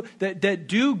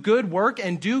do good work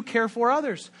and do care for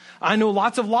others. I know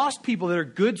lots of lost people that are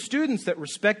good students that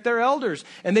respect their elders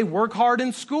and they work hard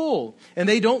in school and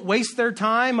they don't waste their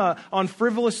time on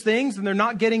frivolous things and they're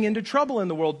not getting into trouble in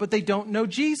the world, but they don't know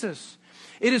Jesus.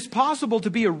 It is possible to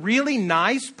be a really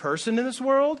nice person in this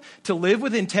world, to live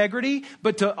with integrity,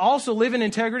 but to also live in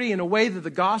integrity in a way that the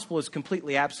gospel is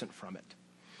completely absent from it.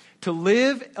 To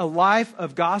live a life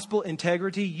of gospel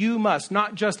integrity, you must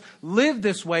not just live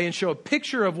this way and show a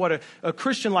picture of what a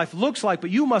Christian life looks like,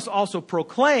 but you must also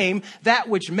proclaim that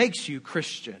which makes you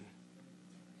Christian.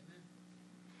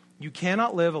 You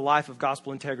cannot live a life of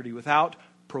gospel integrity without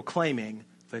proclaiming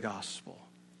the gospel.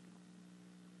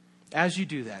 As you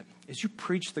do that, as you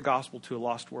preach the gospel to a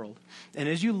lost world, and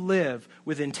as you live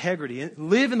with integrity, and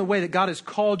live in the way that God has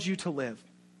called you to live,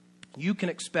 you can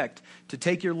expect to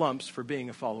take your lumps for being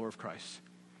a follower of Christ.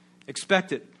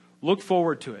 Expect it. Look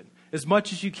forward to it. As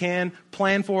much as you can,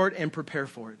 plan for it and prepare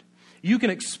for it. You can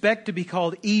expect to be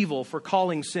called evil for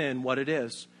calling sin what it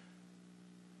is.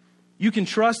 You can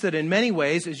trust that in many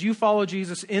ways, as you follow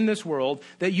Jesus in this world,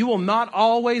 that you will not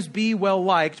always be well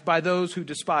liked by those who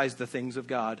despise the things of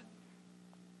God.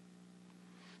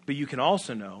 But you can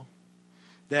also know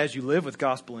that as you live with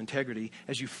gospel integrity,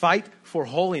 as you fight for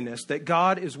holiness, that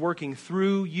God is working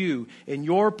through you in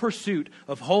your pursuit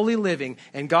of holy living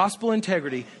and gospel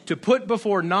integrity to put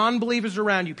before non-believers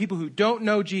around you, people who don't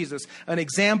know Jesus, an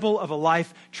example of a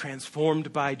life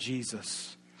transformed by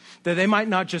Jesus. That they might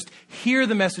not just hear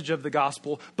the message of the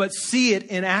gospel, but see it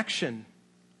in action.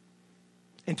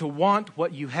 And to want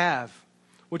what you have,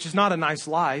 which is not a nice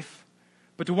life,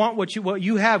 but to want what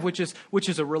you have, which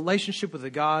is a relationship with the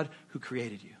God who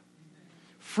created you.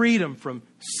 Freedom from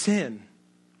sin.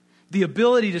 The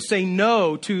ability to say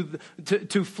no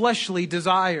to fleshly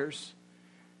desires.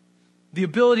 The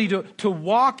ability to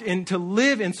walk and to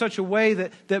live in such a way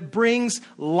that brings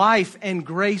life and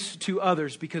grace to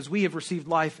others because we have received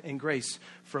life and grace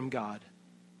from God.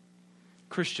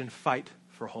 Christian, fight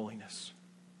for holiness.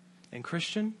 And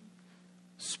Christian,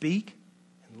 speak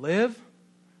and live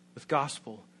with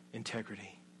gospel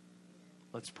integrity.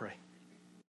 Let's pray.